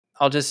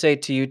I'll just say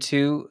to you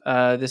too,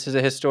 this is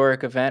a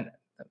historic event.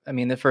 I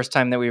mean, the first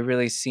time that we've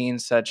really seen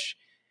such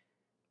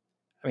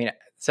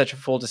a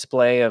full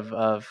display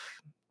of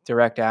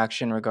direct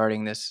action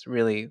regarding this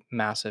really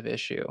massive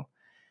issue.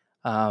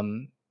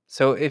 Um,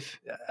 so if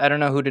I don't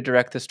know who to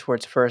direct this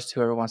towards first,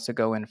 whoever wants to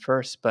go in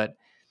first, but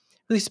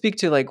really speak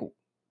to like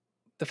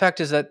the fact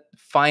is that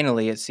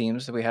finally it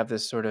seems that we have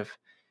this sort of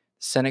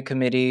Senate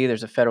committee.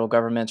 There's a federal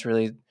government's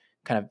really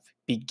kind of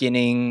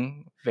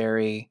beginning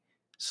very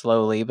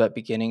slowly, but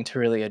beginning to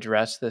really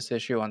address this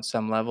issue on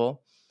some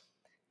level.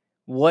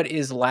 What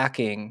is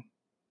lacking?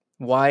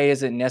 Why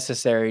is it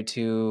necessary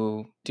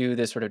to do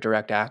this sort of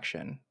direct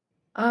action?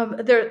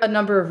 There are a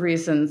number of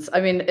reasons.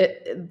 I mean,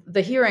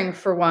 the hearing,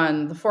 for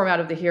one, the format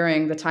of the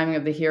hearing, the timing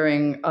of the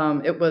hearing,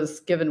 it was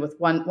given with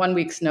one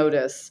week's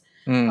notice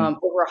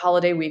over a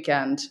holiday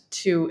weekend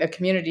to a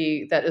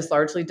community that is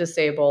largely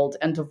disabled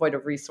and devoid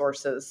of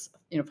resources,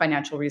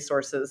 financial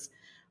resources,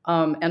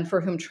 and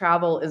for whom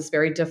travel is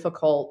very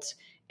difficult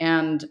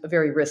and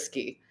very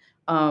risky.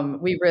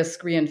 We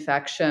risk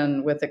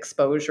reinfection with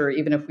exposure,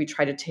 even if we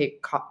try to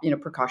take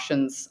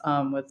precautions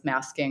with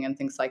masking and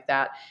things like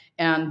that.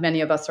 And many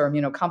of us are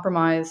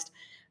immunocompromised.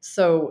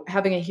 So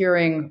having a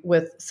hearing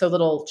with so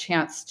little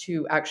chance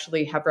to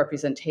actually have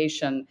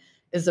representation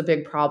is a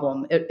big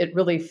problem. It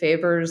really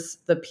favors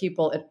the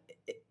people.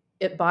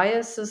 It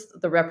biases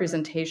the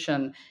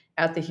representation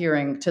at the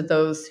hearing to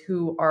those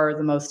who are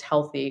the most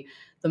healthy,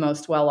 the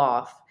most well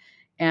off.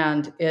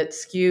 And it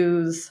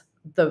skews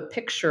the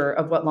picture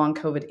of what long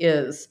COVID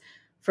is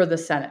for the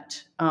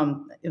Senate,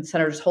 the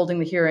senators holding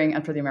the hearing,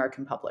 and for the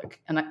American public.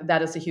 And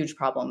that is a huge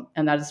problem.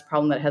 And that is a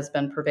problem that has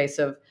been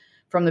pervasive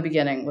from the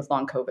beginning with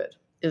long COVID,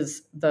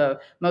 is the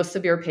most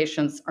severe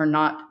patients are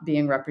not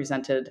being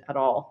represented at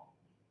all.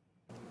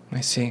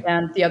 I see.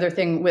 And the other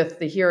thing with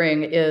the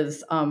hearing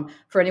is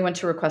for anyone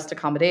to request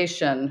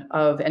accommodation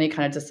of any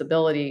kind of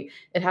disability,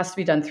 it has to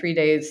be done 3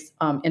 days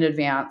in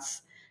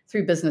advance,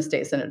 3 business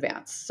days in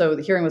advance. So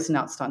the hearing was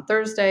announced on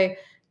Thursday.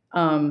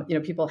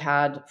 People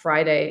had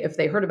Friday, if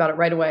they heard about it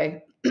right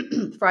away,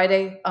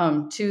 Friday,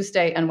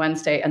 Tuesday, and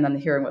Wednesday, and then the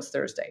hearing was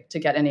Thursday to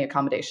get any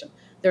accommodation.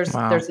 There's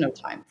no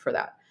time for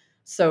that.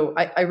 So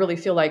I really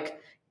feel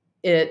like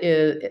it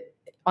is,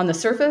 on the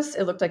surface,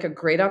 it looked like a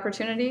great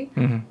opportunity.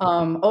 Mm-hmm.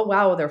 Oh,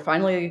 wow, they're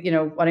finally,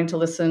 wanting to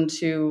listen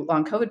to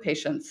long COVID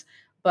patients.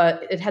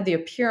 But it had the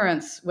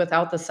appearance,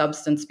 without the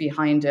substance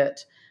behind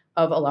it,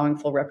 of allowing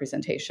full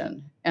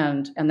representation.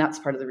 And that's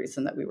part of the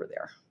reason that we were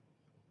there.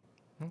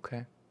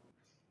 Okay.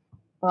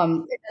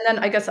 And then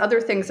I guess other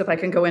things, if I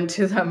can go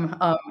into them,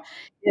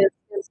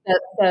 is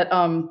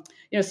that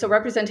so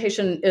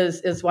representation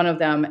is one of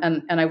them.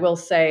 And I will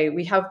say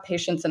we have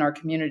patients in our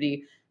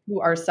community who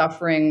are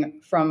suffering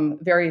from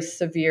very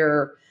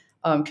severe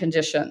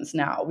conditions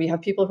now. We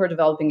have people who are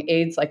developing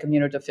AIDS like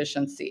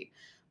immunodeficiency.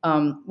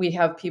 We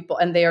have people,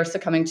 and they are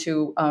succumbing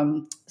to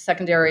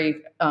secondary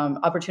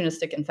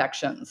opportunistic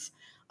infections.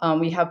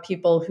 We have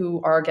people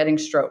who are getting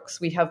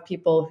strokes. We have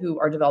people who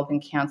are developing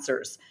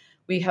cancers.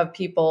 We have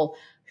people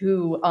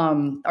who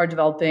are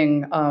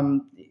developing,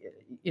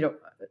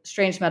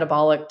 strange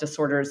metabolic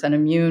disorders and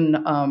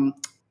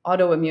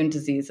autoimmune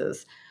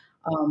diseases.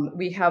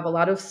 We have a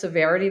lot of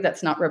severity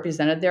that's not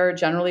represented there.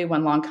 Generally,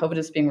 when long COVID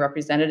is being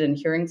represented in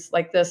hearings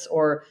like this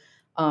or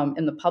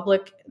in the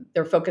public,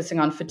 they're focusing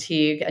on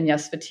fatigue. And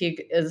yes,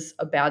 fatigue is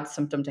a bad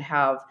symptom to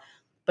have,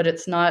 but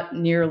it's not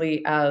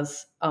nearly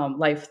as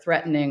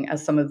life-threatening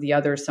as some of the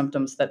other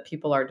symptoms that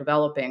people are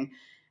developing.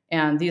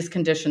 And these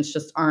conditions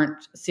just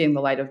aren't seeing the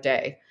light of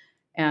day.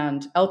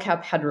 And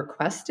LCAP had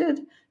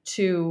requested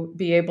to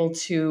be able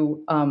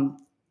to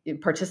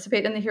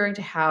participate in the hearing,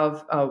 to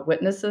have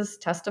witnesses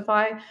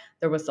testify.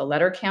 There was a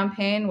letter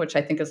campaign, which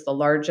I think is the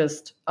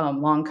largest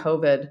long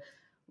COVID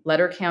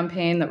letter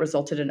campaign that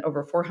resulted in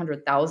over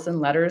 400,000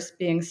 letters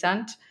being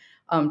sent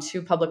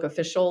to public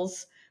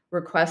officials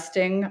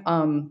requesting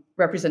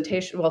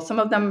representation. Well, some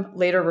of them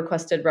later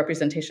requested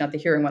representation at the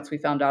hearing once we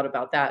found out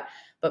about that.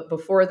 But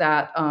before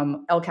that,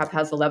 LCAP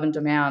has 11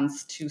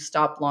 demands to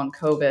stop long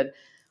COVID,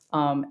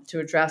 to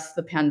address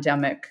the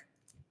pandemic,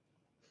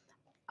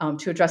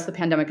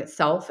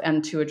 itself,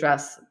 and to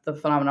address the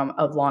phenomenon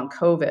of long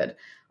COVID.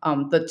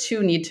 The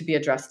two need to be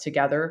addressed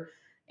together.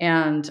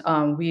 And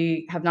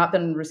we have not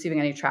been receiving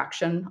any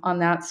traction on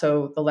that.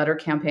 So the letter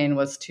campaign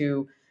was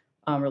to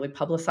really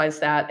publicize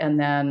that. And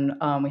then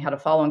we had a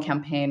follow-on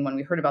campaign when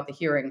we heard about the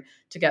hearing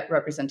to get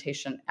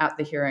representation at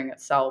the hearing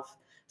itself,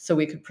 so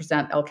we could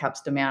present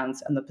LCAP's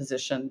demands and the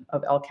position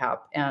of LCAP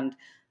and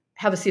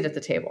have a seat at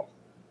the table.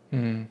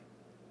 Mm.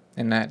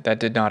 And that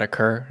did not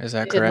occur, is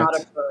that correct? It did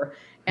not occur.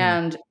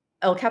 And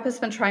LCAP has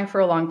been trying for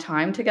a long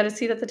time to get a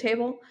seat at the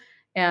table,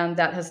 and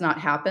that has not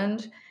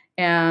happened.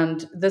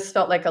 And this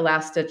felt like a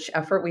last-ditch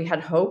effort. We had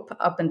hope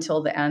up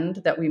until the end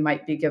that we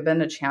might be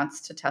given a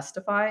chance to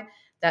testify.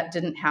 That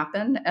didn't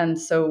happen,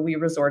 and so we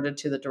resorted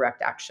to the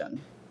direct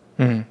action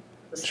to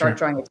start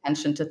drawing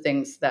attention to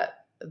things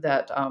that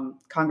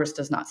Congress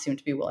does not seem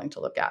to be willing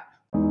to look at.